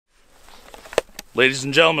Ladies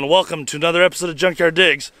and gentlemen, welcome to another episode of Junkyard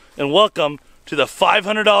Digs, and welcome to the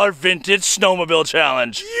 $500 Vintage Snowmobile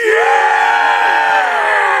Challenge. Yeah!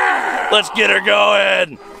 Let's get her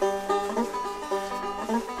going!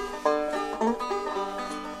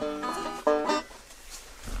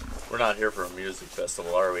 We're not here for a music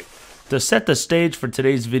festival, are we? To set the stage for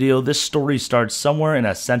today's video, this story starts somewhere in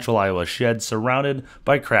a central Iowa shed surrounded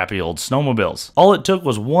by crappy old snowmobiles. All it took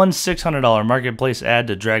was one $600 marketplace ad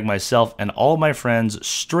to drag myself and all of my friends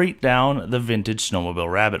straight down the vintage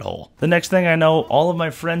snowmobile rabbit hole. The next thing I know, all of my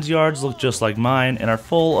friends' yards look just like mine and are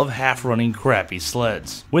full of half-running crappy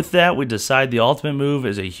sleds. With that, we decide the ultimate move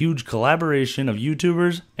is a huge collaboration of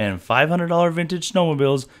YouTubers and $500 vintage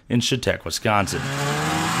snowmobiles in Chautauqua, Wisconsin.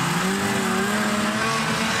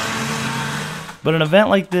 But an event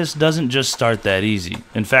like this doesn't just start that easy.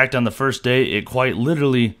 In fact, on the first day, it quite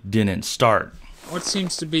literally didn't start. What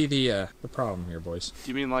seems to be the problem here, boys? Do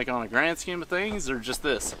you mean like on a grand scheme of things, or just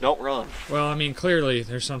this? Don't run. Well, I mean, clearly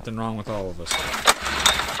there's something wrong with all of us.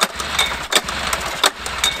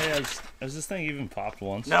 Hey, has this thing even popped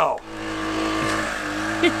once? No.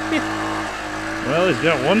 Well, he's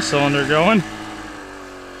got one cylinder going.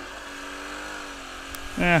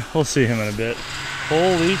 We'll see him in a bit.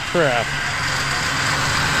 Holy crap.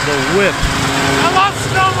 The whip. I love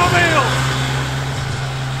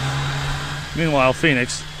snowmobiles! Meanwhile,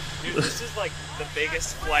 Phoenix. Dude, this is like the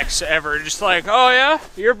biggest flex ever. Just like, oh yeah,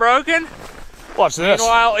 you're broken? Watch this.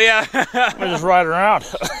 Meanwhile, yeah. I just ride around.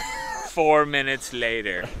 4 minutes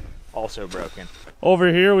later, also broken.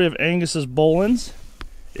 Over here we have Angus's Bolins.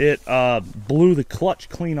 It blew the clutch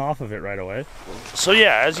clean off of it right away. So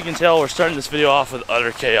yeah, as you can tell, we're starting this video off with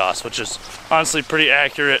utter chaos, which is honestly pretty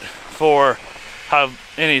accurate for how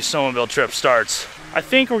any snowmobile trip starts. I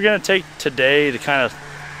think we're gonna take today to kind of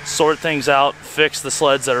sort things out, fix the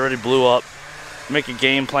sleds that already blew up, make a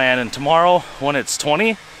game plan, and tomorrow, when it's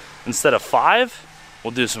 20 instead of 5,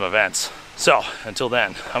 we'll do some events. So, until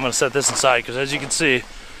then, I'm gonna set this aside because as you can see,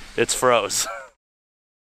 it's froze.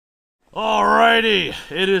 Alrighty,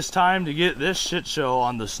 it is time to get this shit show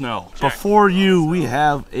on the snow. Check. Before you, we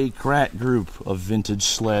have a crack group of vintage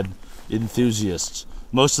sled enthusiasts.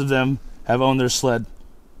 Most of them have owned their sled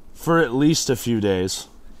for at least a few days,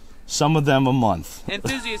 some of them a month.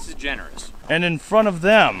 Enthusiast is generous. And in front of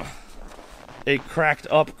them, a cracked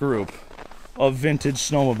up group of vintage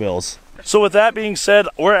snowmobiles. So with that being said,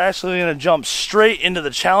 we're actually gonna jump straight into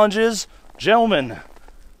the challenges. Gentlemen,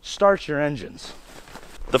 start your engines.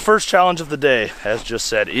 The first challenge of the day, as just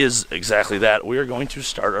said, is exactly that. We are going to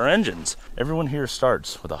start our engines. Everyone here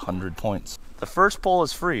starts with 100 points. The first pull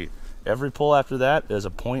is free. Every pull after that is a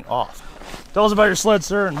point off. Tell us about your sled,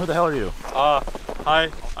 sir, and who the hell are you? Hi,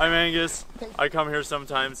 I'm Angus. I come here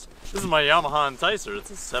sometimes. This is my Yamaha Enticer. It's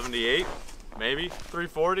a 78, maybe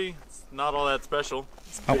 340. It's not all that special.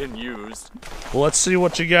 It's been used. Well, let's see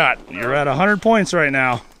what you got. You're at 100 points right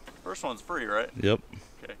now. First one's free, right? Yep.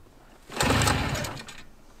 Okay.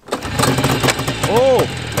 Oh!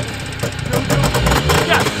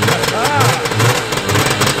 Yes!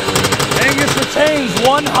 Angus retains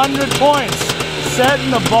 100 points,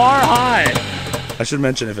 setting the bar high. I should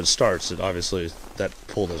mention if it starts, obviously that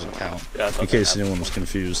pull doesn't count, in case anyone was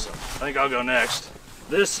confused. I think I'll go next.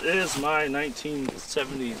 This is my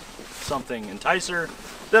 1970-something Enticer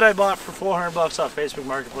that I bought for 400 bucks off Facebook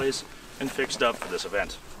Marketplace and fixed up for this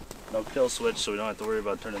event. No kill switch, so we don't have to worry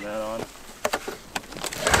about turning that on.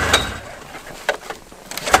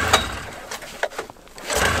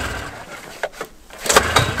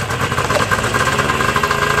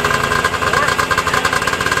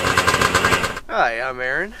 Hi, I'm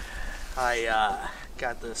Aaron. I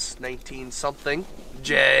got this 19-something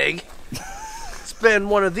Jag. It's been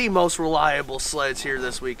one of the most reliable sleds here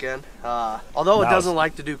this weekend. Although it doesn't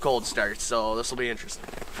like to do cold starts, so this will be interesting.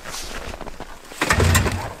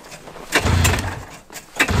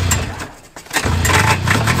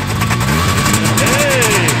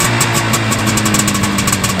 Hey!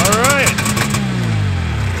 All right.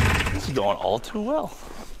 This is going all too well.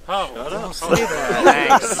 Oh, shut up.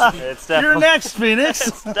 Thanks. It's You're next, Phoenix.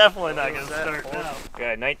 It's definitely not going to start now.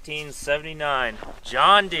 Okay, 1979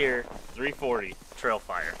 John Deere 340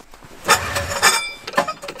 Trailfire.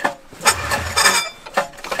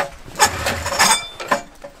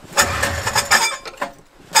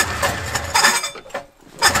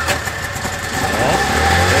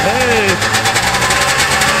 Hey.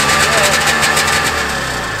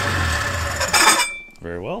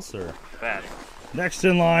 Very well, sir. Bad. Next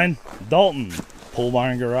in line, Dalton, Pole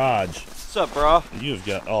Barn Garage. What's up, bro? You've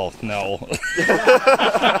got, oh no.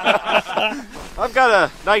 I've got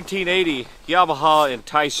a 1980 Yamaha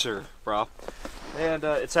Enticer, bro. and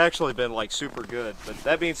it's actually been like super good. But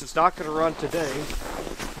that means it's not going to run today.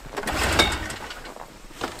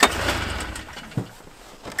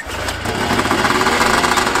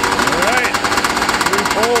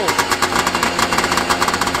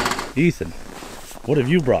 Ethan, what have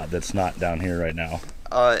you brought that's not down here right now?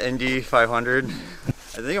 ND 500. I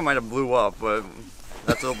think it might have blew up, but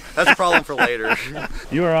that's a problem for later.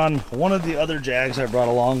 You are on one of the other Jags I brought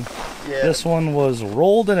along. Yeah. This one was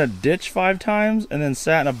rolled in a ditch 5 times and then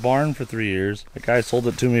sat in a barn for 3 years. The guy sold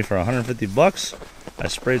it to me for 150 bucks. I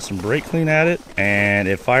sprayed some brake clean at it and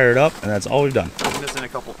it fired up, and that's all we've done. It's missing a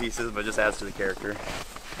couple pieces, but just adds to the character.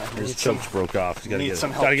 His chokes broke off. He's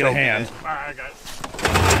gotta gotta get a hand. Alright, I got it.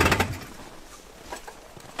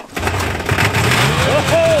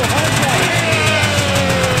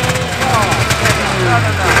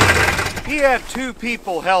 He had 2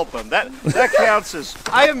 people help him. That counts as.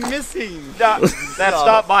 I am missing. That's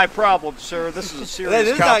not my problem, sir. This is a serious That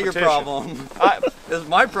is not your competition. problem. This is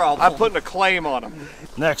my problem. I'm putting a claim on him.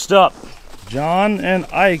 Next up, John and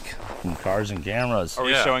Ike from Cars and Cameras. Are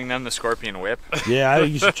we showing them the Scorpion whip? Yeah, I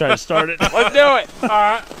think you should try to start it. Let's do it. All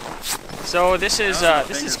right. So this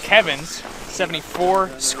is Kevin's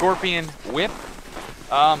 '74 Scorpion whip.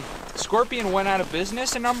 Scorpion went out of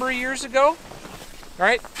business a number of years ago,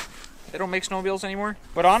 right? They don't make snowmobiles anymore.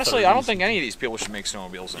 But honestly, I don't think any of these people should make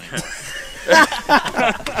snowmobiles anymore.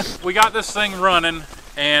 We got this thing running,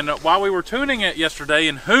 and while we were tuning it yesterday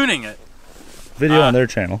and hooning it, Video on their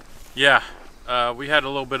channel. yeah, we had a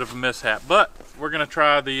little bit of a mishap. But we're gonna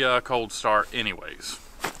try the cold start anyways.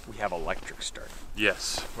 We have electric start.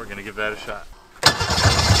 Yes, we're gonna give that a shot.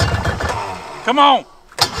 Come on!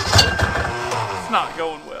 It's not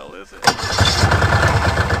going well, is it?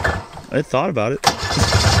 I thought about it.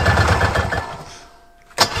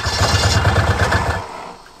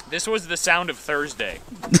 This was the sound of Thursday.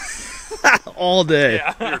 All day.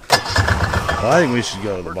 Yeah. Well, I think we should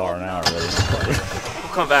go to the bar now already.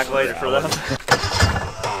 We'll come back later for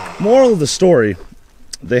that. Moral of the story,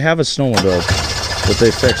 they have a snowmobile that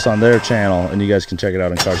they fixed on their channel, and you guys can check it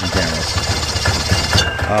out on Cars and Cameras.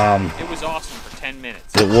 It was awesome for 10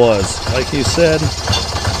 minutes. It was. Like he said,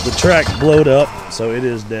 the track blowed up, so it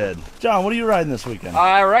is dead. John, what are you riding this weekend?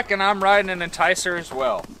 I reckon I'm riding an Enticer as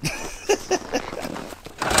well.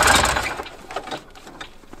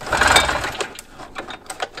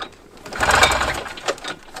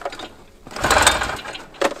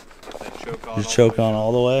 You choke on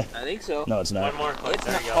all the way? I think so. No, it's not. One more click. It's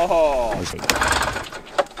There not, you go. oh.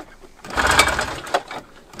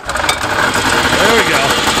 There we go.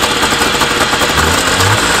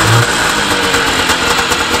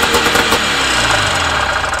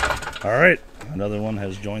 All right, another one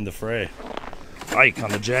has joined the fray. Ike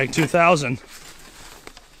on the Jag 2000.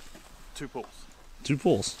 2 pulls. 2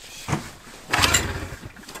 pulls.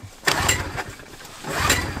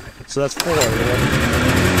 So that's 4.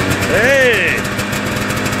 Hey!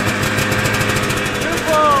 2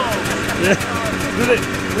 pulls!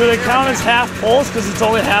 Do they count as half pulls because it's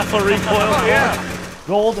only half a recoil? Oh, yeah.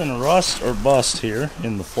 Gold and rust or bust here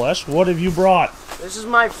in the flesh. What have you brought? This is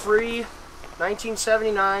my free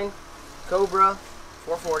 1979 Cobra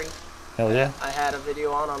 440. Hell yeah. I had a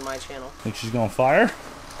video on my channel. Think she's gonna fire?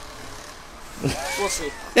 We'll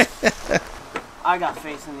see. I got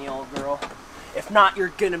faith in the old girl. If not,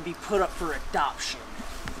 you're gonna be put up for adoption.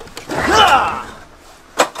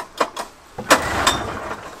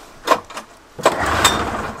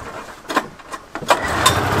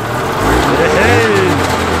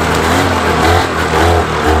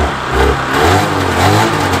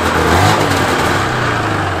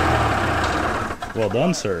 Well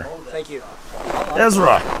done, sir. Thank you.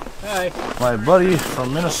 Ezra, Hi. my buddy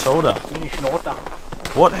from Minnesota.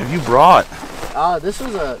 What have you brought? This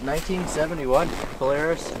was a 1971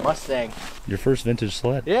 Polaris Mustang. Your first vintage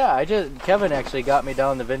sled. Yeah, Kevin actually got me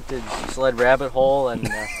down the vintage sled rabbit hole, and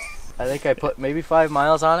I think I put maybe 5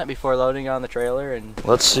 miles on it before loading on the trailer. And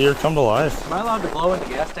Let's see her come to life. am I allowed to blow in the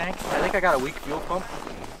gas tank? I think I got a weak fuel pump.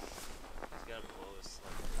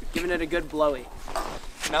 Giving it a good blowy.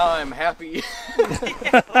 Now I'm happy.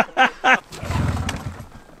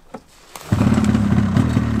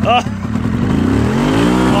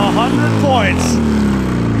 100 points.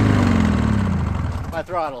 My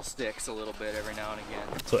throttle sticks a little bit every now and again.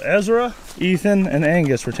 So Ezra, Ethan, and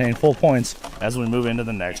Angus retain full points as we move into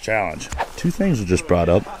the next challenge. 2 things were just brought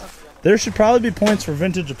up. There should probably be points for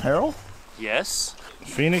vintage apparel. Yes.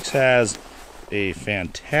 Phoenix has a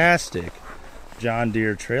fantastic John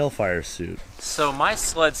Deere Trailfire suit. So my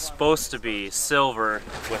sled's supposed to be silver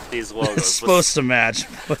with these logos. It's supposed to match.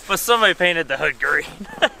 But somebody painted the hood green.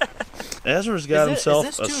 Ezra's got himself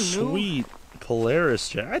is a this too new? sweet Polaris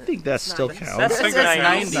jack. I think that still counts. That's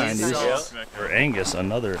 90s. Or Angus,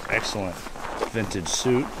 another excellent vintage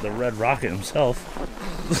suit. The Red Rocket himself.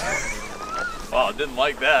 Wow, didn't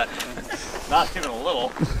like that. Not even a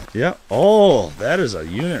little. Yeah. Oh, that is a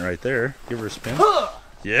unit right there. Give her a spin.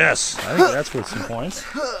 Yes. I think that's worth some points.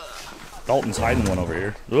 Dalton's hiding one over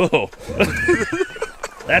here. Oh.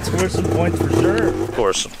 That's worth some points for sure. Of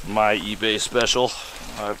course, my eBay special.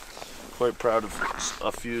 I'm quite proud of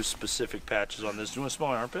a few specific patches on this. Do you want to smell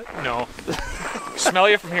my armpit? No. Smell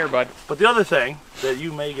you from here, bud. But the other thing that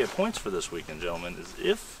you may get points for this weekend, gentlemen, is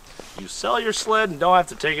if you sell your sled and don't have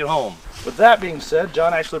to take it home. With that being said,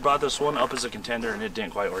 John actually brought this one up as a contender and it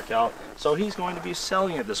didn't quite work out. So he's going to be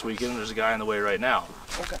selling it this weekend. There's a guy on the way right now.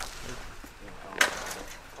 Okay.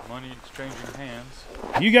 Money exchanging hands.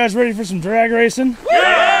 You guys ready for some drag racing?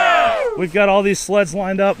 Yeah! We've got all these sleds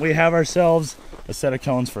lined up. We have ourselves a set of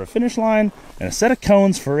cones for a finish line and a set of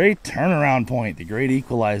cones for a turnaround point, the great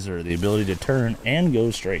equalizer, the ability to turn and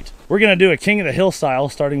go straight. We're going to do a King of the Hill style,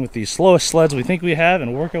 starting with the slowest sleds we think we have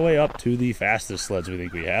and work our way up to the fastest sleds we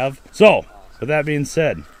think we have. So, with that being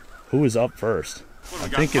said, who is up first?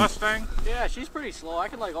 What, we got Mustang? Yeah, she's pretty slow. I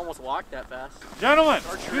could like almost walk that fast. Gentlemen,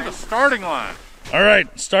 to the starting line. All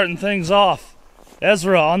right, starting things off.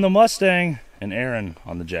 Ezra on the Mustang and Aaron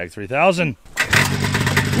on the Jag 3000.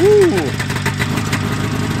 Woo!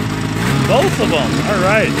 Both of them. All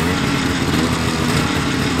right.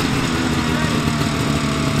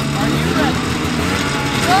 Are you ready?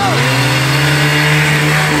 Go!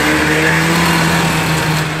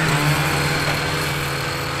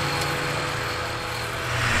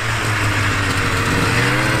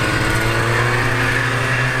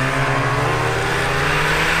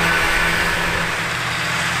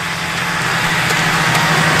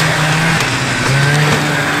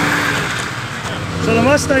 So the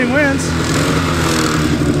Mustang wins.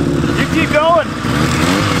 You keep going.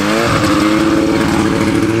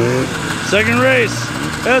 Second race,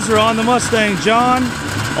 Ezra on the Mustang, John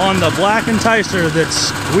on the black enticer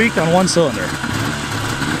that's weak on one cylinder.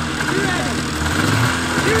 You ready?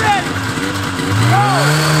 You ready? Go!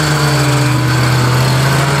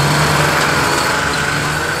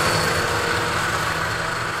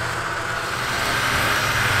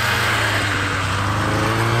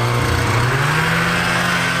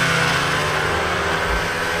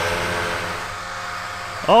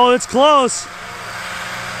 Oh, it's close.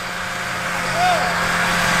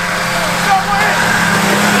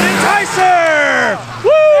 An enticer!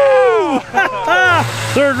 Woo!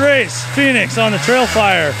 Third race, Phoenix on the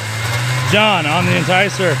Trailfire. John on the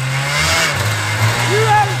enticer. You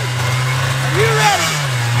ready? Are you ready?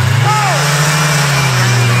 Go!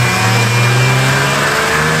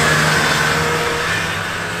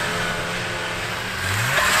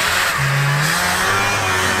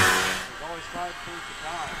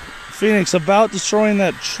 Phoenix about destroying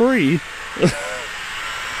that tree.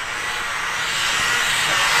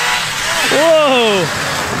 Whoa!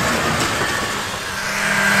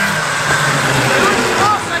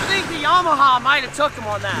 I think the Yamaha might have took him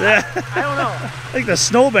on that. Yeah. I don't know. I think the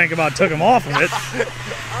snowbank about took him off of it.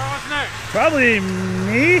 What's next? Probably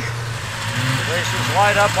me. Racers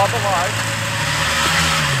light up on the line.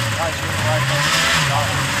 Are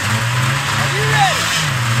you ready?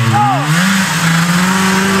 Go!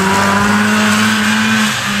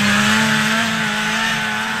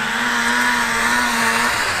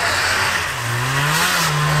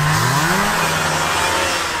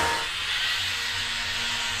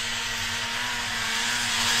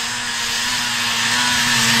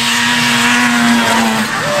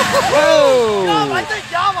 No, I think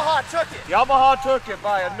Yamaha took it. Yamaha took it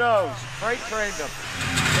by a nose. Freight trained them.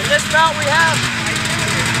 In this route we have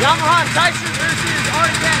Yamaha Tyson versus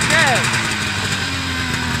Arctic Cat.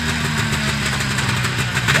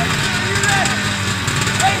 Are you ready?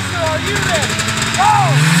 Racer, are you ready? Go!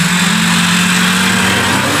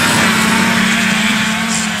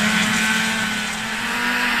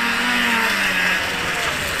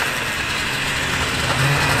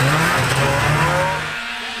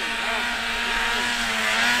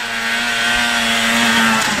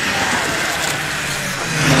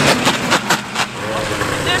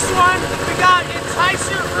 This one, we got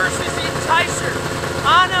Enticer versus Enticer.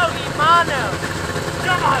 Mano y mano.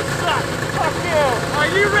 Come on, son. Fuck you. Are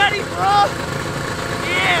you ready, bro?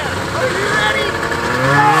 Yeah. Are you ready?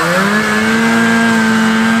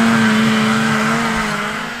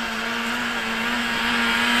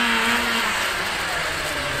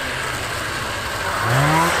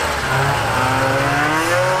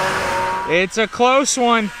 It's a close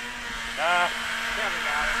one.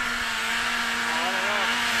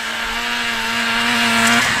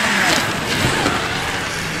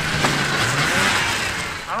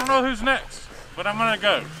 know who's next, but I'm gonna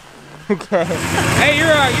go. Okay. Hey,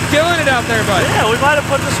 you're killing it out there, bud. Yeah, we might have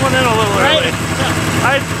put this one in a little early.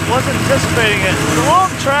 I wasn't anticipating it. The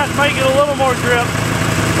long track might get a little more grip,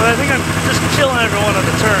 but I think I'm just killing every one of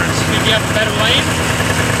the turns. Think you have a better lane?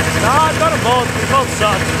 No, I've got them both. They both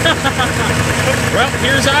suck. Well,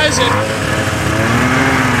 here's Isaac.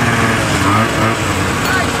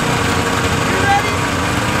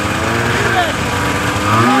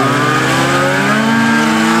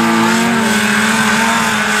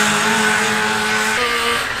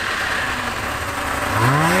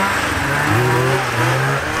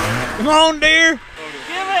 Come on, dear. Give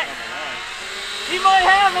it. He might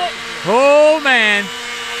have it. Oh, man.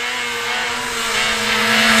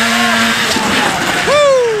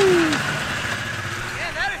 Woo!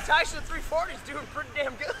 Man, that Enticer 340 is doing pretty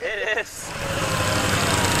damn good. It is.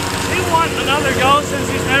 Does he want another go since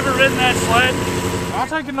he's never ridden that sled? I'll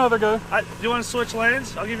take another go. Do you want to switch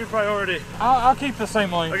lanes? I'll give you priority. I'll keep the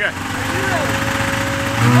same lane. Okay.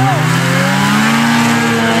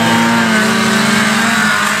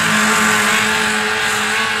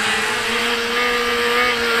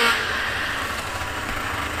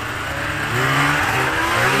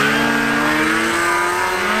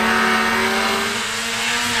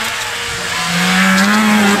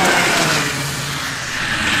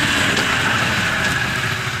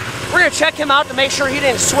 We're gonna check him out to make sure he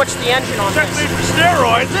didn't switch the engine on Check this. me for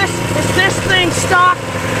steroids. Is this thing stock?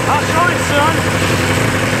 I'll show you, son.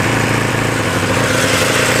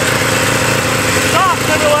 Stop,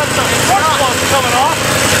 then we'll have some spark plugs coming off.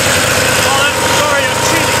 Oh, that's the story of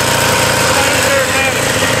cheating. Unfair advantage.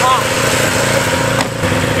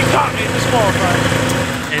 He caught me, disqualified.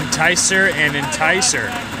 Enticer and Enticer.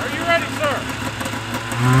 Are you ready, sir?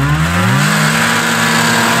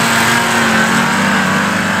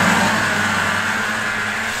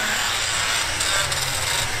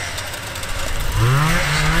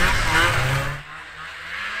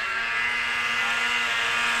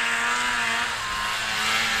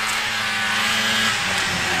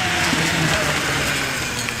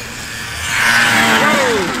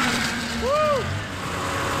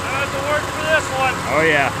 Oh,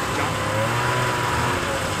 yeah.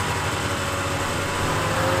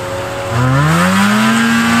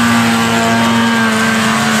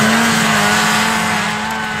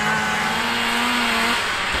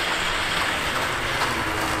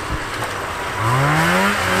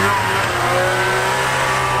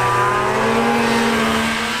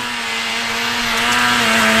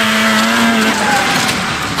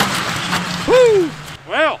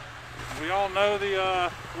 Well, we all know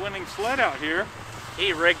the winning sled out here.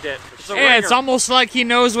 He rigged it. Yeah, it's almost like he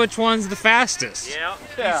knows which one's the fastest. Yeah.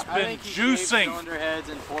 He's been juicing. Heads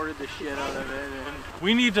and ported the shit out of it.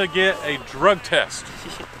 We need to get a drug test.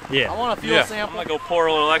 Yeah. I want a fuel Yeah. I'm sample. gonna go pour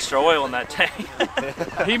a little extra oil in that tank.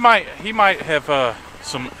 He might have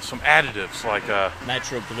some additives like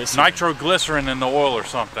Nitroglycerin. nitroglycerin in the oil or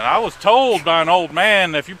something. I was told by an old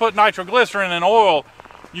man if you put nitroglycerin in oil,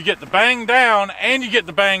 you get the bang down and you get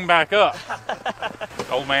the bang back up.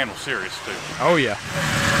 The old man was serious too. Oh, yeah.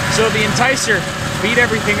 So the Enticer beat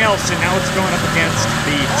everything else, and now it's going up against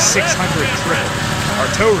the 600 triple, our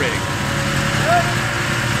tow rig.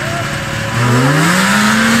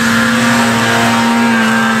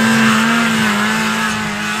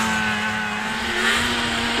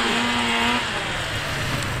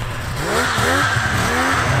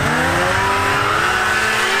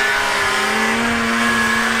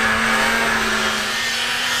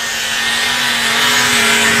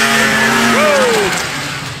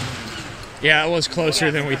 Yeah, it was closer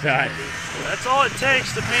than we thought. That's all it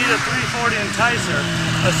takes to beat a 340 Enticer,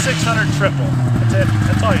 a 600 triple. That's it.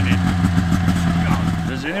 That's all you need.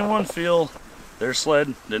 Does anyone feel their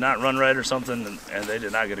sled did not run right or something, and they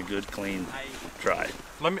did not get a good, clean try?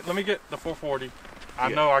 Let me get the 440. I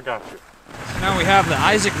know I got you. Now we have the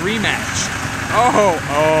Isaac rematch. Oh.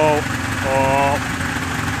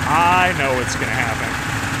 I know what's gonna happen.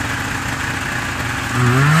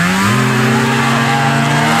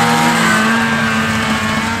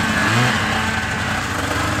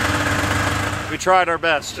 We tried our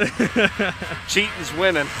best. Cheating's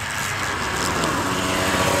winning.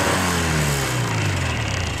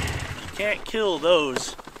 You can't kill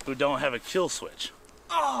those who don't have a kill switch.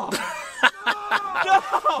 Oh!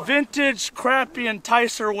 No! Vintage crappy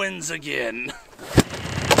Enticer wins again.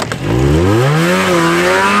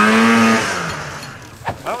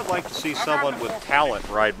 I would like to see someone with talent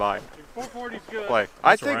ride by. 440's good. Play.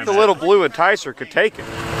 I think the little blue Enticer could take it.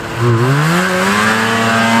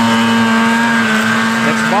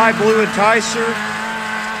 That's my blue Enticer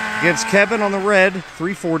against Kevin on the red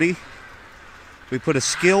 340. We put a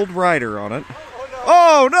skilled rider on it.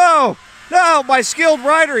 Oh, no! No, my skilled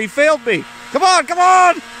rider, he failed me. Come on, come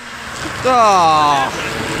on! Oh.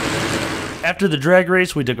 After the drag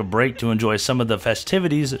race, we took a break to enjoy some of the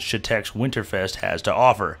festivities Chautauqua's Winterfest has to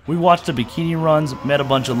offer. We watched the bikini runs, met a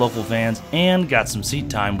bunch of local fans, and got some seat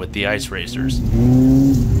time with the ice racers.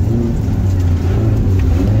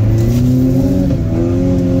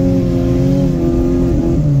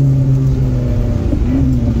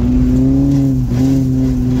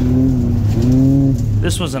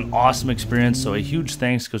 This was an awesome experience, so a huge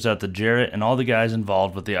thanks goes out to Jarrett and all the guys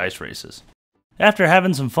involved with the ice races. After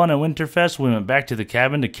having some fun at Winterfest, we went back to the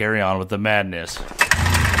cabin to carry on with the madness.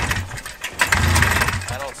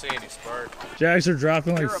 I don't see any spark. Jags are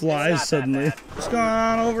dropping like flies suddenly. What's going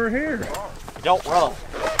on over here? Don't roll.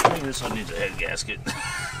 I think this one needs a head gasket.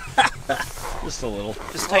 Just a little.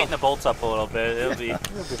 Just tighten the bolts up a little bit. It'll be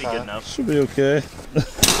good enough. Should be okay.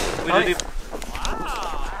 We did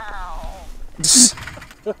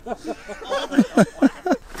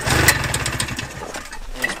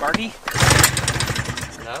Any sparky?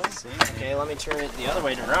 No? Okay, let me turn it the other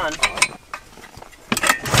way to run.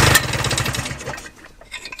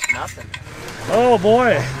 Nothing. Oh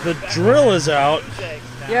boy, the drill is out.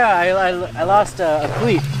 Yeah, I lost a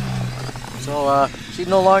cleat. So she's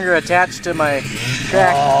no longer attached to my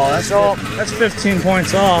track. Oh, that's 15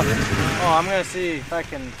 points off. Oh, I'm gonna see if I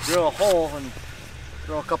can drill a hole and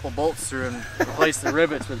throw a couple bolts through and replace the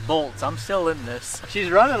rivets with bolts. I'm still in this. She's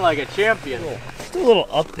running like a champion. Just a little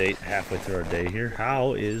update halfway through our day here.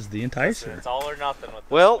 How is the Enticer? It's all or nothing with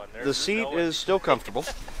this Well, one. the seat is still comfortable.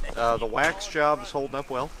 The wax job is holding up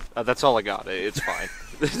well. That's all I got. It's fine.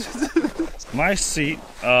 My seat,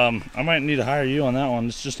 I might need to hire you on that one.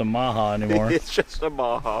 It's just a Maha anymore. It's just a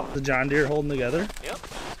Maha. The John Deere holding together? Yep,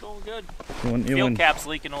 it's going good. You Fuel cap's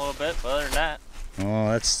leaking a little bit, but other than that.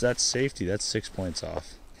 Oh, that's safety. That's 6 points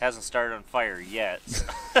off. Hasn't started on fire yet.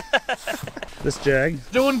 This Jag?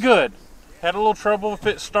 Doing good. Had a little trouble with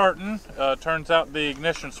it starting. Turns out the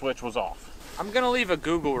ignition switch was off. I'm gonna leave a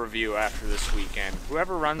Google review after this weekend.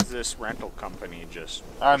 Whoever runs this rental company, just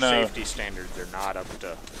I their know. safety standards are not up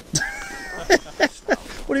to.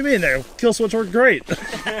 What do you mean there? Kill switch worked great.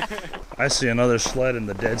 I see another sled in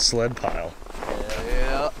the dead sled pile.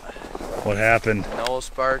 Yeah. What happened? No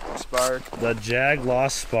spark. The Jag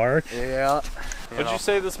lost spark. Yeah. What'd you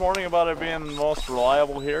say this morning about it being the most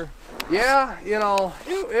reliable here? Yeah, you know,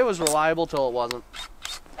 it was reliable till it wasn't.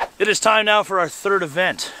 It is time now for our third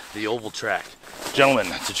event, the oval track. Gentlemen,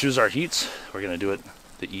 to choose our heats, we're going to do it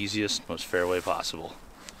the easiest, most fair way possible.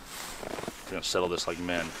 We're going to settle this like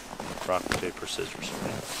men. Rock, paper, scissors.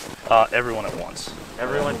 Everyone at once.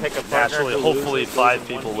 Everyone pick a partner. Naturally, hopefully 5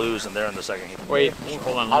 people lose and they're in the second heat. Wait,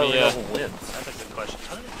 hold on. How Let do me. we know who wins? That's a good question.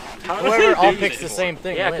 Whoever all picks the same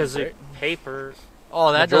thing. Yeah, wins, because right? paper.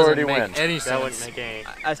 Oh, that Majority doesn't make wins. any That wouldn't sense. make any.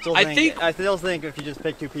 I still think if you just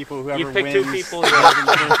pick two people, whoever You pick wins, two people, goes in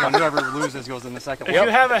the first one. Whoever loses goes in the second If one.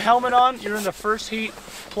 you have a helmet on, you're in the first heat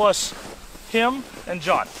plus him and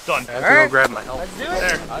John. Done. I have to go grab my helmet.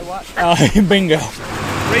 Bingo.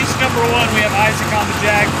 Race number 1, we have Isaac on the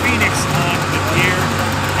Jag, Phoenix on the gear,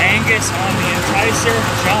 Angus on the Enticer,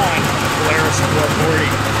 John on the Polaris 440.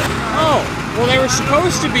 Oh, well they were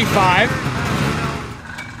supposed to be 5.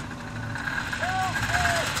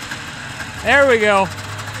 There we go.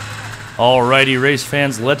 Alrighty, race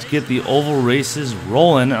fans, let's get the oval races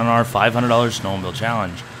rolling on our $500 snowmobile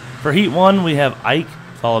challenge. For heat 1, we have Ike,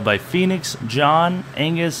 followed by Phoenix, John,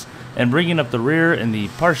 Angus, and bringing up the rear in the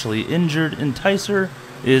partially injured Enticer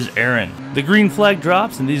is Aaron. The green flag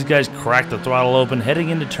drops and these guys crack the throttle open heading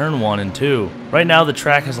into turn 1 and 2. Right now the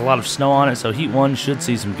track has a lot of snow on it, so heat 1 should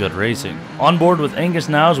see some good racing. On board with Angus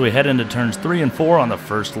now as we head into turns 3 and 4 on the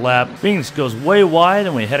first lap. Phoenix goes way wide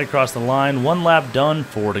and we head across the line, 1 lap done,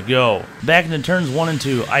 4 to go. Back into turns 1 and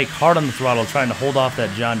 2, Ike hard on the throttle trying to hold off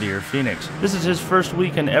that John Deere Phoenix. This is his first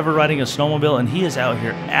weekend ever riding a snowmobile and he is out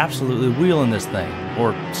here absolutely wheeling this thing,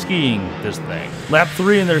 or skiing this thing. Lap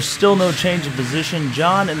 3 and there's still no change in position.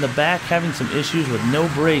 John in the back having some issues with no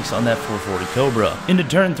brakes on that 440 Cobra. Into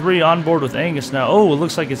turn 3 on board with Angus now. Oh, it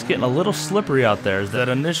looks like it's getting a little slippery out there as that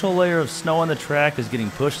initial layer of snow on the track is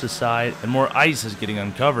getting pushed aside and more ice is getting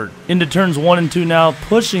uncovered. Into turns 1 and 2 now,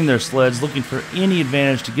 pushing their sleds, looking for any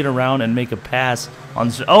advantage to get around and make a pass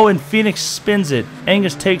on. Oh, and Phoenix spins it.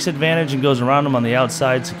 Angus takes advantage and goes around him on the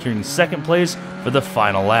outside, securing second place for the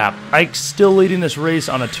final lap. Ike's still leading this race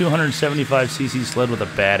on a 275cc sled with a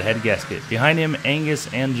bad head gasket. Behind him,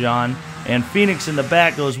 Angus and John, and Phoenix in the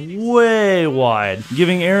back goes way wide,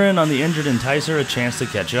 giving Aaron on the injured Enticer a chance to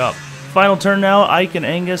catch up. Final turn now, Ike and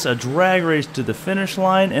Angus, a drag race to the finish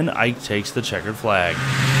line, and Ike takes the checkered flag.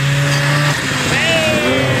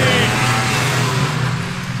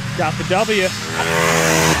 Got the W.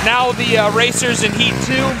 Now the racers in Heat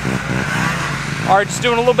 2 are just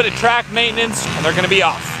doing a little bit of track maintenance, and they're going to be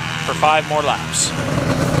off for 5 more laps.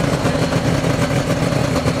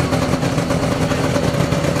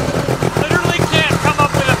 Literally can't come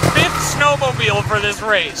up with a 5th snowmobile for this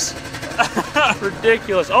race.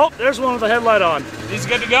 Ridiculous. Oh, there's one with the headlight on. He's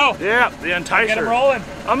good to go. Yeah, the Enticer. Get him rolling.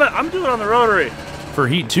 I'm doing it on the rotary. For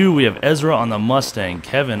Heat 2, we have Ezra on the Mustang,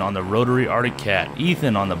 Kevin on the rotary Arctic Cat,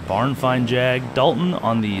 Ethan on the Barn Find Jag, Dalton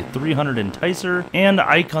on the 300 Enticer, and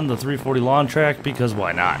Ike on the 340 Long Track, because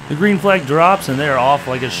why not? The green flag drops and they are off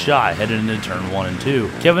like a shot headed into turn 1 and 2.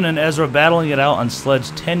 Kevin and Ezra battling it out on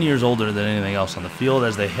sleds 10 years older than anything else on the field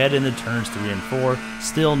as they head into turns 3 and 4,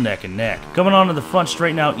 still neck and neck. Coming onto the front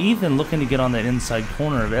straight now, Ethan looking to get on that inside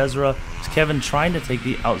corner of Ezra, as Kevin trying to take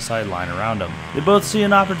the outside line around him. They both see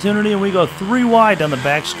an opportunity and we go 3 wide down the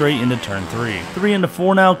back straight into turn 3. 3 into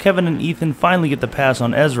 4 now, Kevin and Ethan finally get the pass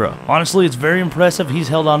on Ezra. Honestly, it's very impressive he's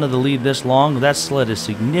held on to the lead this long. That sled is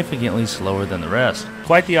significantly slower than the rest.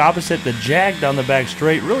 Quite the opposite, the Jag down the back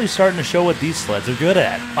straight really starting to show what these sleds are good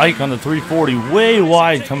at. Ike on the 340 way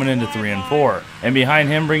wide coming into 3 and 4. And behind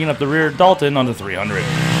him bringing up the rear, Dalton on the 300. Ethan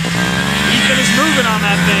is moving on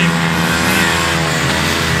that thing.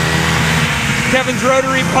 Kevin's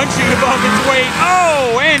rotary punching above its weight.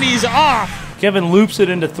 Oh, and he's off. Kevin loops it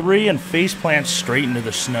into 3 and face plants straight into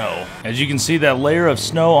the snow. As you can see, that layer of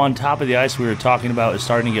snow on top of the ice we were talking about is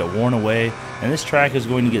starting to get worn away, and this track is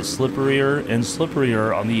going to get slipperier and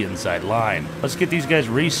slipperier on the inside line. Let's get these guys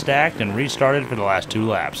restacked and restarted for the last 2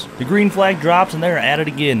 laps. The green flag drops and they're at it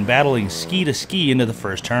again, battling ski to ski into the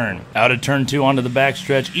first turn. Out of turn 2 onto the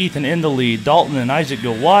backstretch, Ethan in the lead, Dalton and Isaac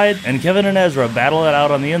go wide, and Kevin and Ezra battle it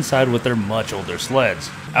out on the inside with their much older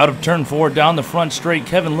sleds. Out of turn 4, down the front straight,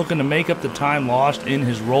 Kevin looking to make up the time lost in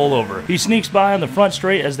his rollover. He sneaks by on the front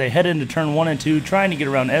straight as they head into turn 1 and 2, trying to get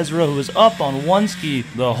around Ezra, who is up on one ski.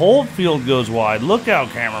 The whole field goes wide. Look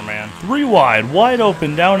out, cameraman. 3 wide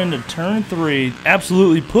open down into turn 3,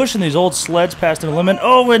 absolutely pushing these old sleds past their limit.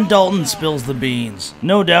 Oh, and Dalton spills the beans.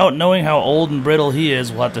 No doubt, knowing how old and brittle he is,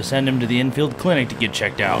 we'll have to send him to the infield clinic to get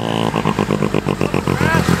checked out.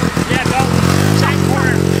 Yeah, Dalton, same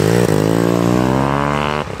corner.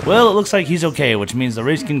 Well, it looks like he's okay, which means the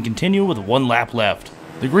race can continue with 1 lap left.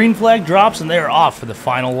 The green flag drops and they are off for the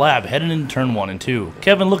final lap, heading into turn 1 and 2.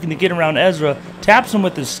 Kevin looking to get around Ezra, taps him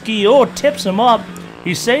with his ski, tips him up.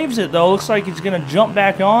 He saves it though, looks like he's going to jump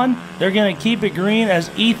back on. They're going to keep it green as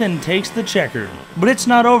Ethan takes the checker. But it's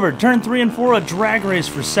not over. Turn 3 and 4, a drag race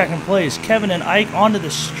for 2nd place. Kevin and Ike onto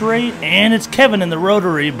the straight, and it's Kevin in the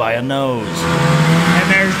rotary by a nose.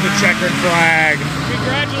 And there's the checkered flag.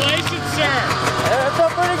 Congratulations, sir. That's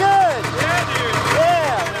up pretty good. Yeah, dude.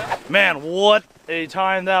 Yeah. Man, what a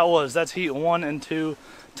time that was. That's Heat 1 and 2.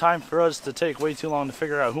 Time for us to take way too long to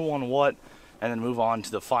figure out who won what and then move on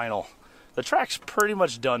to the final. The track's pretty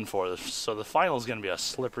much done for us, so the final is going to be a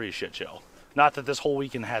slippery shit show. Not that this whole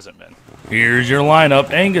weekend hasn't been. Here's your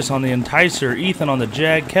lineup. Angus on the Enticer, Ethan on the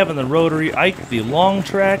Jag, Kevin the Rotary, Ike the Long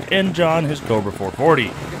Track, and John his Cobra 440.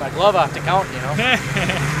 Get my glove off to count, you know.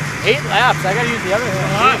 8 laps. I gotta use the other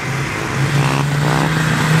hand.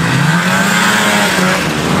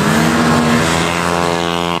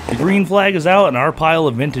 The green flag is out and our pile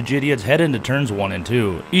of vintage idiots head into turns 1 and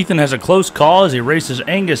 2. Ethan has a close call as he races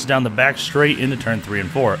Angus down the back straight into turn 3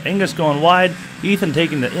 and 4. Angus going wide, Ethan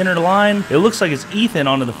taking the inner line. It looks like it's Ethan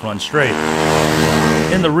onto the front straight.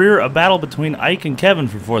 In the rear, a battle between Ike and Kevin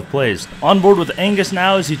for 4th place. On board with Angus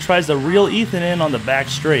now as he tries to reel Ethan in on the back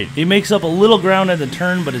straight. He makes up a little ground in the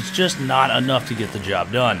turn, but it's just not enough to get the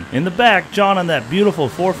job done. In the back, John on that beautiful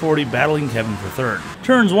 440 battling Kevin for 3rd.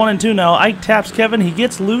 Turns 1 and 2 now, Ike taps Kevin, he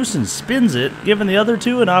gets loose and spins it, giving the other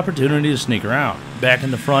two an opportunity to sneak around. Back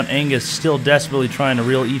in the front, Angus still desperately trying to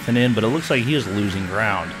reel Ethan in, but it looks like he is losing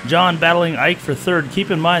ground. John battling Ike for 3rd.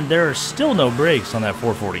 Keep in mind there are still no brakes on that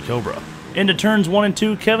 440 Cobra. Into turns 1 and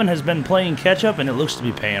 2, Kevin has been playing catch-up and it looks to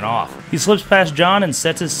be paying off. He slips past John and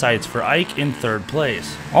sets his sights for Ike in 3rd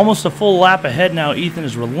place. Almost a full lap ahead now, Ethan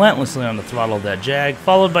is relentlessly on the throttle of that Jag,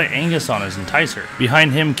 followed by Angus on his Enticer.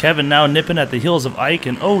 Behind him, Kevin now nipping at the heels of Ike,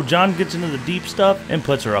 and John gets into the deep stuff and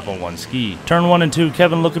puts her up on one ski. Turn 1 and 2,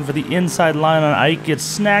 Kevin looking for the inside line on Ike, gets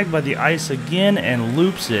snagged by the ice again and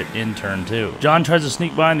loops it in turn 2. John tries to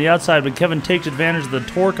sneak by on the outside, but Kevin takes advantage of the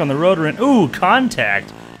torque on the rotor and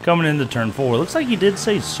contact. coming into turn 4. Looks like he did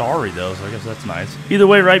say sorry though, so I guess that's nice. Either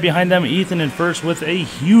way, right behind them, Ethan in first with a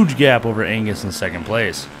huge gap over Angus in second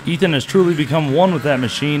place. Ethan has truly become one with that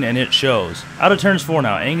machine, and it shows. Out of turns 4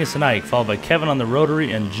 now, Angus and Ike, followed by Kevin on the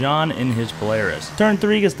rotary and John in his Polaris. Turn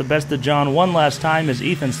 3 gets the best of John one last time as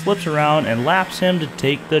Ethan slips around and laps him to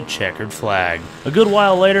take the checkered flag. A good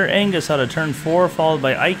while later, Angus out of turn 4, followed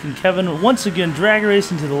by Ike and Kevin, once again drag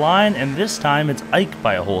racing to the line, and this time it's Ike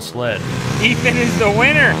by a whole sled. Ethan is the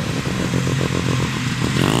winner.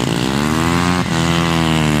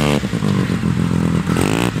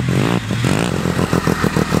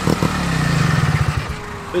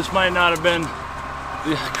 This might not have been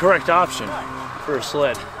the correct option for a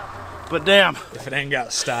sled, but damn. If it ain't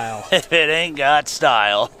got style. If it ain't got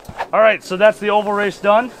style. All right, so that's the oval race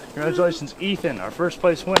done. Congratulations, Ethan, our first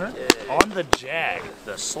place winner on the Jag,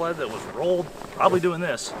 the sled that was rolled, probably doing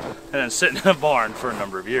this, and then sitting in a barn for a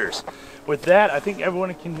number of years. With that, I think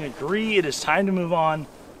everyone can agree it is time to move on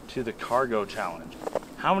to the cargo challenge.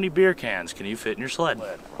 How many beer cans can you fit in your sled?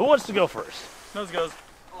 Who wants to go first? Nose goes.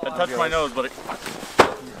 I touched my nose, but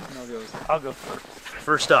I'll go first.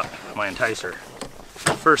 First up, my enticer.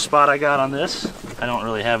 First spot I got on this. I don't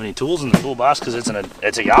really have any tools in the toolbox because it's a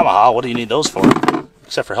Yamaha. What do you need those for?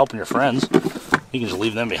 Except for helping your friends. You can just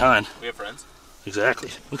leave them behind. we have friends.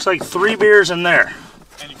 Exactly. Looks like 3 beers in there.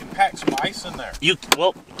 And you can pack some ice in there.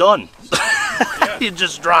 Well, done. You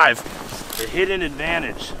just drive. The hidden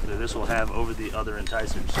advantage that this will have over the other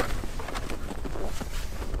enticers.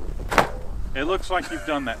 It looks like you've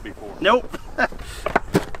done that before. Nope.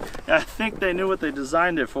 I think they knew what they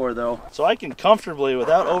designed it for, though. So I can comfortably,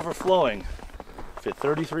 without overflowing, fit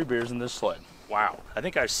 33 beers in this sled. Wow. I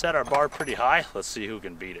think I set our bar pretty high. Let's see who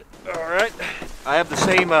can beat it. All right. I have the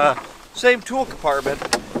same tool compartment,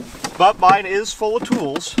 but mine is full of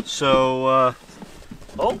tools. So,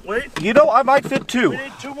 oh wait. You know, I might fit 2. We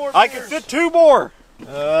need 2 more beers. I can fit 2 more.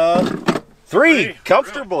 3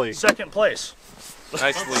 comfortably. Second place.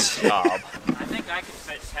 Nicely job. I think I could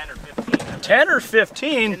fit 10 or 15. 10 or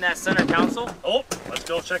 15? In that center console? Oh, let's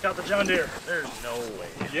go check out the John Deere. There's no way.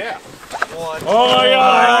 Yeah. 1. Oh my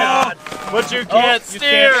God. But you can't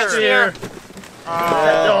steer. You can't steer.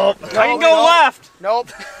 I can go left. Nope.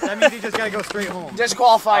 That means you just gotta go straight home.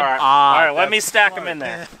 Disqualified. All right, let me stack them in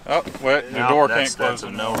there. Oh, well, the door can't close. That's a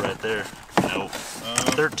no right there. No.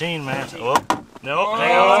 13, man. Oh, no.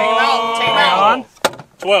 Take him out.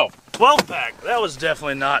 12. 12 pack. That was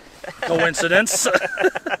definitely not coincidence.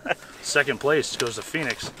 Second place goes to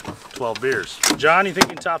Phoenix. 12 beers. John, you think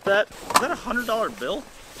you can top that? Is that a $100 bill?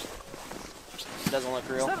 Doesn't look Is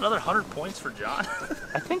real. that another 100 points for John?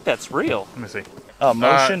 I think that's real. Let me see.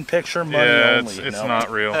 Motion picture money yeah, only. it's No. not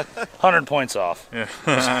real. 100 points off. Yeah.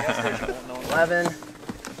 11.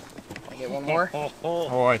 I get one more.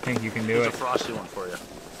 Oh, I think you can do Here's it. a frosty one for you.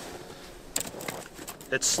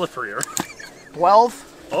 It's slipperier. 12.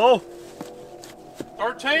 Oh!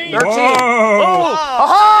 13. 13.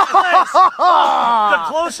 The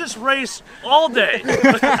closest race all day.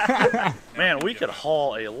 Man, we could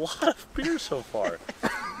haul a lot of beer so far.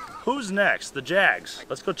 Who's next? The Jags.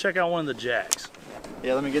 Let's go check out one of the Jags.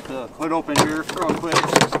 Yeah, let me get the hood open here real quick.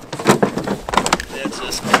 It's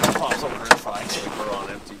just pops open and finds we're on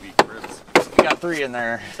MTV Cribs. We got 3 in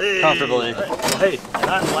there comfortably. Hey,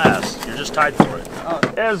 not last. You're just tied for it.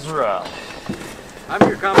 Ezra. I'm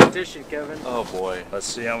your competition, Kevin. Oh boy. Let's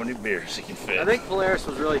see how many beers he can fit. I think Polaris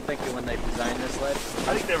was really thinking when they designed this sled.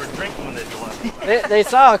 I think they were drinking when they did one. They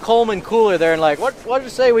saw a Coleman cooler there and like, what did you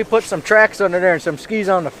say we put some tracks under there and some skis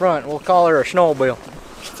on the front? We'll call her a snowmobile.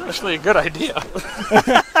 It's actually a good idea.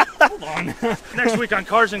 Hold on. Next week on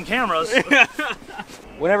Cars and Cameras.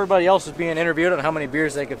 When everybody else was being interviewed on how many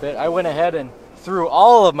beers they could fit, I went ahead and threw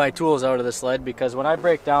all of my tools out of the sled because when I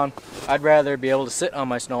break down, I'd rather be able to sit on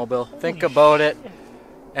my snowmobile, think about it,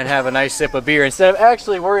 and have a nice sip of beer instead of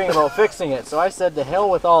actually worrying about fixing it. So I said, to hell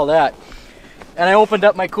with all that. And I opened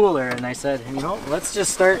up my cooler and I said, you know, let's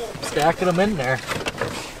just start stacking them in there.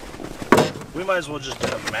 We might as well just do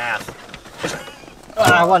the math.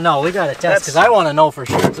 Well, no, we got to test because I want to know for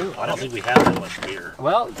sure too. I don't think we have that much beer.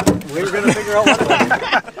 Well, we're going to figure out what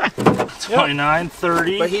it is. 29,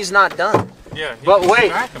 30. But he's not done. Yeah. But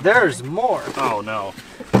wait, there's more. Oh no.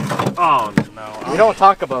 Oh no. We don't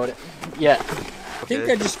talk about it yet. think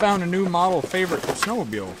I just found a new model favorite for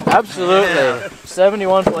snowmobile. Absolutely.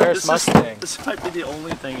 71 Polaris Mustang. This might be the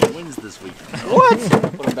only thing that wins this weekend. What?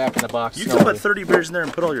 Put them back in the box. You can put 30 beers in there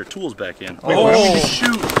and put all your tools back in. Wait, Oh.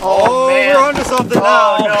 shoot. Oh, man. We're onto something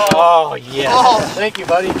now. No. Oh, yes. Oh, thank you,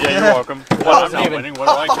 buddy. Yeah, you're welcome. Well, I'm not winning. What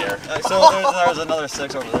do I care? So there's another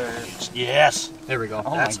 6 over there. Yes. There we go.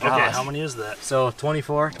 Oh my God. Okay, how many is that? So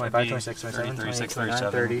 24, 25, 26, 27, 36, 28,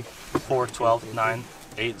 29, 37. 30. 4, 12, 9,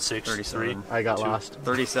 8, 6, 37. 3. I got lost.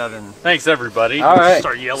 37. Thanks, everybody. All right.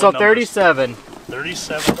 Start yelling So numbers. 37.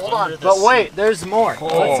 37. Hold on. But wait, there's more.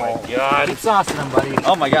 Oh my God. Keep saucing them, buddy.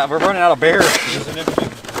 Oh my God, we're running out of bears.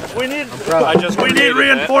 We need. proud. We need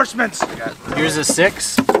reinforcements. Here's a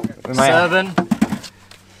 6, 7,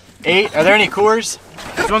 8. Are there any Coors?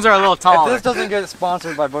 These ones are a little If taller. this doesn't get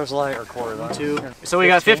sponsored by Bush Light or Coors, I'm 2. So we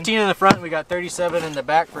got 15 in the front, we got 37 in the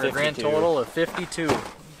back for a grand 52. total of 52.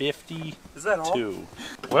 52. Is that all?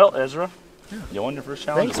 Well, Ezra, you won your first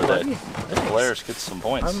challenge Thanks, today. buddy. Polaris gets some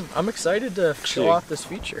points. I'm excited to show off this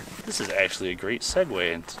feature. This is actually a great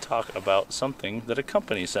segue into talk about something that a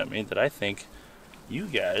company sent me that I think you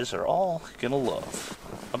guys are all gonna love.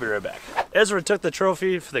 I'll be right back. Ezra took the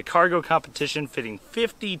trophy for the cargo competition, fitting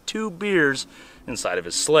 52 beers inside of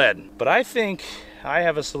his sled. But I think I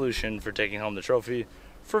have a solution for taking home the trophy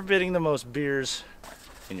for fitting the most beers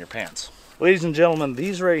in your pants. Ladies and gentlemen,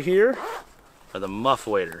 these right here are the Muff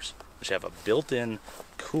Waders, which have a built-in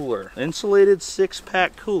cooler, insulated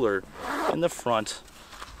 6-pack cooler in the front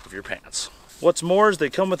of your pants. What's more is they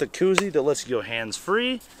come with a koozie that lets you go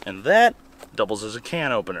hands-free, and that doubles as a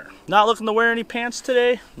can opener. Not looking to wear any pants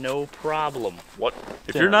today? No problem. What?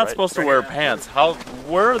 If you're not supposed to wear pants,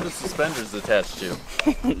 where are the suspenders attached to?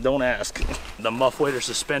 Don't ask. The Muff Wader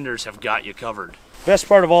suspenders have got you covered. Best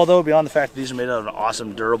part of all, though, beyond the fact that these are made out of an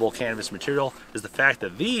awesome durable canvas material, is the fact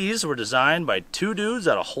that these were designed by 2 dudes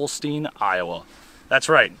out of Holstein, Iowa. That's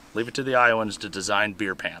right, leave it to the Iowans to design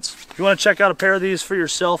beer pants. If you want to check out a pair of these for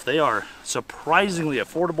yourself, they are surprisingly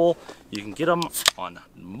affordable. You can get them on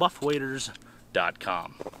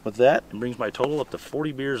muffwaders.com. With that, it brings my total up to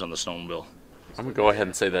 40 beers on the snowmobile. I'm gonna go ahead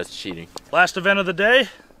and say that's cheating. Last event of the day.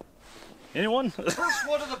 Anyone? First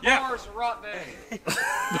one of the bars, Rot Bay.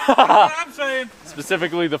 What I'm saying.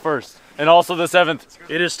 Specifically the first, and also the 7th.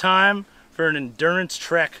 It is time for an endurance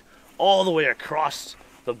trek all the way across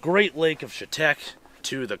the Great Lake of Chetek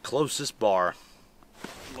to the closest bar.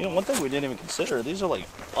 You know, one thing we didn't even consider, these are like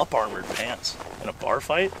up-armored pants. In a bar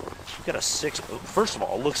fight, you've got a first of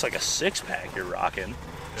all, it looks like a 6-pack you're rocking.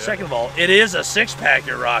 Yeah. Second of all, it is a 6-pack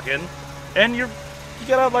you're rocking. And you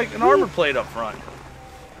got like an armor plate up front.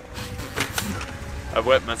 I've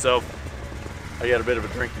wet myself. I got a bit of a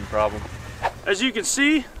drinking problem. As you can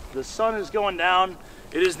see, the sun is going down.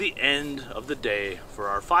 It is the end of the day for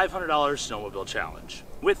our $500 snowmobile challenge.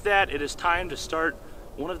 With that, it is time to start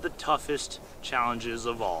one of the toughest challenges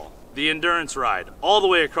of all. The endurance ride, all the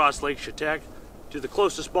way across Lake Chetek to the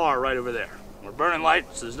closest bar right over there. We're burning light,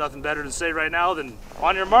 so there's nothing better to say right now than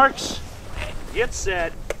on your marks, get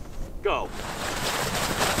set, go.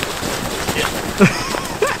 Yeah.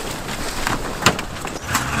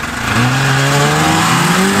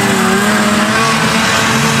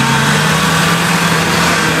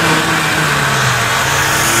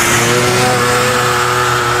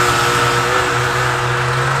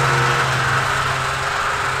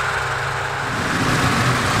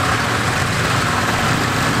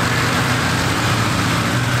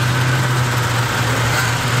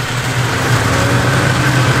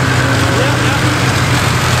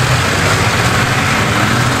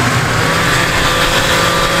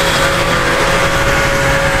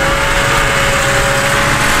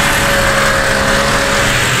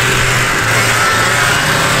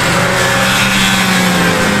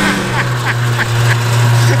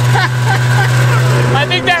 I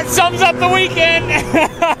think that sums up the weekend.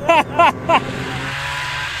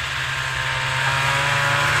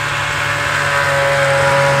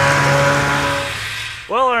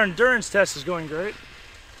 Well, our endurance test is going great.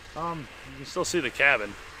 You can still see the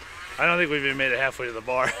cabin. I don't think we've even made it halfway to the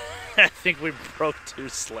bar. I think we broke 2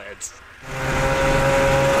 sleds.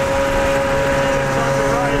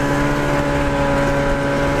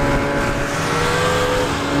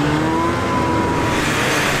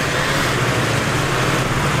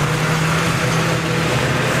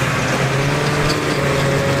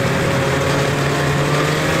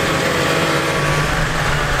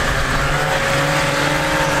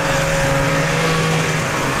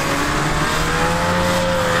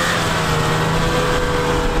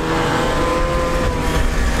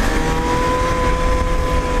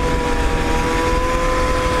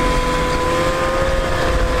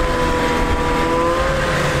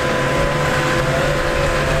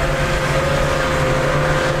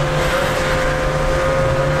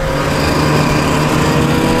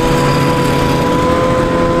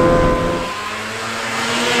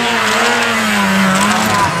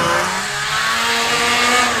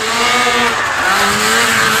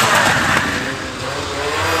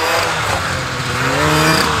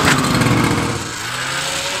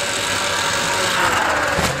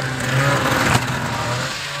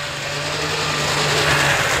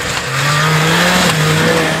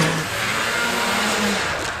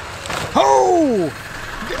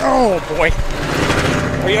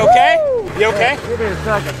 You okay? Give me a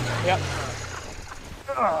second. Yep.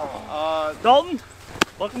 Dalton,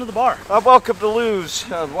 welcome to the bar. Welcome to lose.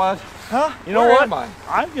 What? Huh? You know Where what? am I?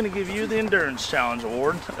 I'm going to give you the Endurance Challenge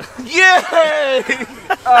Award. Yay!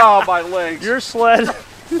 Oh, my legs. Your sled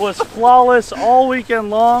was flawless all weekend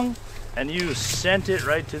long, and you sent it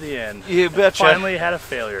right to the end. You betcha. Finally had a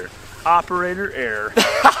failure. Operator error.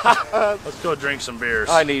 Let's go drink some beers.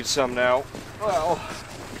 I need some now.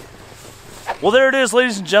 Well, there it is,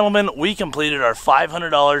 ladies and gentlemen. We completed our $500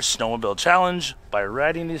 snowmobile challenge by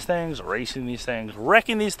riding these things, racing these things,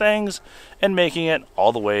 wrecking these things, and making it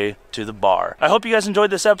all the way to the bar. I hope you guys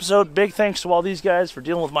enjoyed this episode. Big thanks to all these guys for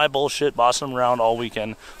dealing with my bullshit, bossing them around all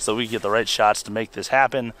weekend so we could get the right shots to make this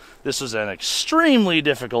happen. This was an extremely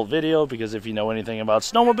difficult video because if you know anything about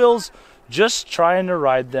snowmobiles, just trying to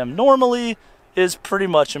ride them normally is pretty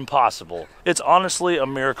much impossible. It's honestly a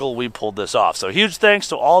miracle we pulled this off. So huge thanks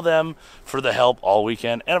to all them for the help all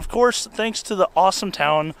weekend. And of course, thanks to the awesome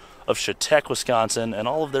town of Chautauqua, Wisconsin and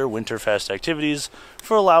all of their Winterfest activities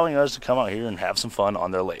for allowing us to come out here and have some fun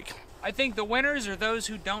on their lake. I think the winners are those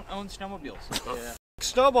who don't own snowmobiles. Yeah.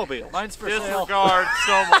 Snowmobile. Mine's for Disregard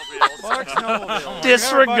snowmobiles. Mark snowmobile.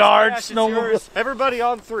 Disregard snowmobiles. Everybody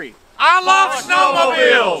on 3. I love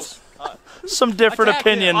snowmobiles. Some different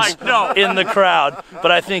opinions in the crowd,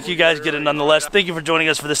 but I think you guys get it nonetheless. Thank you for joining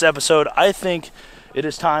us for this episode. I think it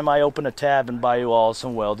is time I open a tab and buy you all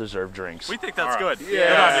some well-deserved drinks. We think that's good.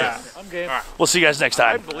 Yeah. I'm game. Right. We'll see you guys next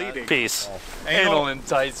time. I'm bleeding. Peace. Anal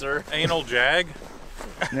enticer. Anal jag.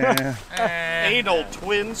 Nah. Anal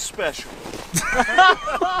twin special.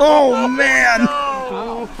 Oh, man.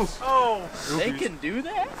 Oh. They can do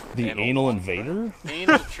that? The anal invader?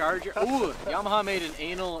 Anal charger. Ooh, Yamaha made an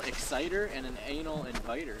anal exciter and an anal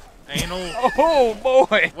inviter. Anal. Oh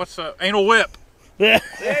boy! What's a anal whip? Yeah.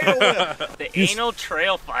 The anal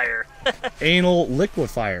trail fire. Anal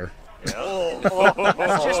liquefier. It's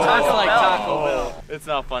just time for like Taco Bell. It's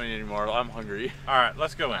not funny anymore. I'm hungry. All right,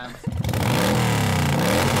 let's go in.